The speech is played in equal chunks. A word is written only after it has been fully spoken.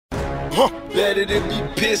Better than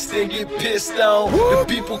be pissed and get pissed on. The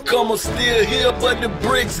people come, I'm still here, but the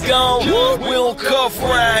bricks gone. We don't cuff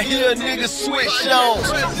around here, niggas switch on.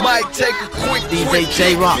 Might take a quick DJ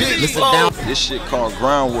J-Rock, listen down. This shit called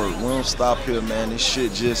groundwork. We don't stop here, man. This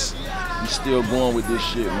shit just, we still going with this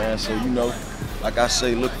shit, man. So, you know, like I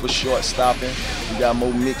say, look for short stopping. We got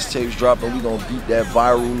more mixtapes dropping. We gonna beat that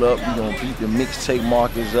viral up. We gonna beat the mixtape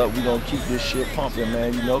markers up. We gonna keep this shit pumping,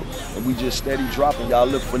 man, you know? And we just steady dropping. Y'all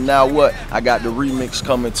look for Now What. I got the remix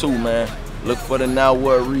coming too, man. Look for the Now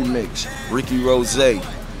What remix. Ricky Rose,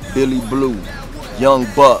 Billy Blue, Young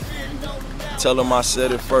Buck. Tell them I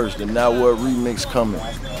said it first. The Now What remix coming.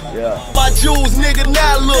 Yeah. My jewels, nigga,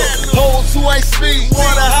 now look. Hoes who ain't speak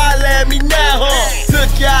wanna holler at me now, huh?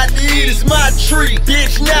 Took you out to eat, it's my treat.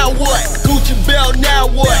 Bitch, now what? Gucci belt,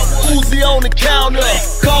 now what? Uzi on the counter.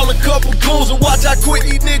 Call a couple goons and watch how quick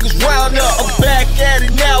these niggas round up. I'm back at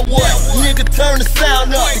it, now what? Nigga, turn the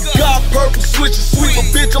sound up. The God purple switch is sweet,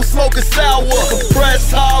 but bitch, I'm smoking sour.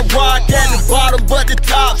 Compressed hard rock at the bottom, but the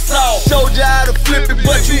top's off. Showed you how to flip it,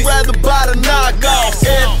 but you rather buy the knockoff.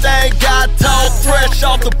 Everything got tall, fresh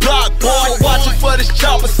off the block, boy. Watching for this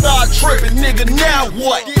chopper start tripping, nigga, now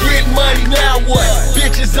what? Get money, now what?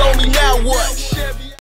 Bitches on me, now what?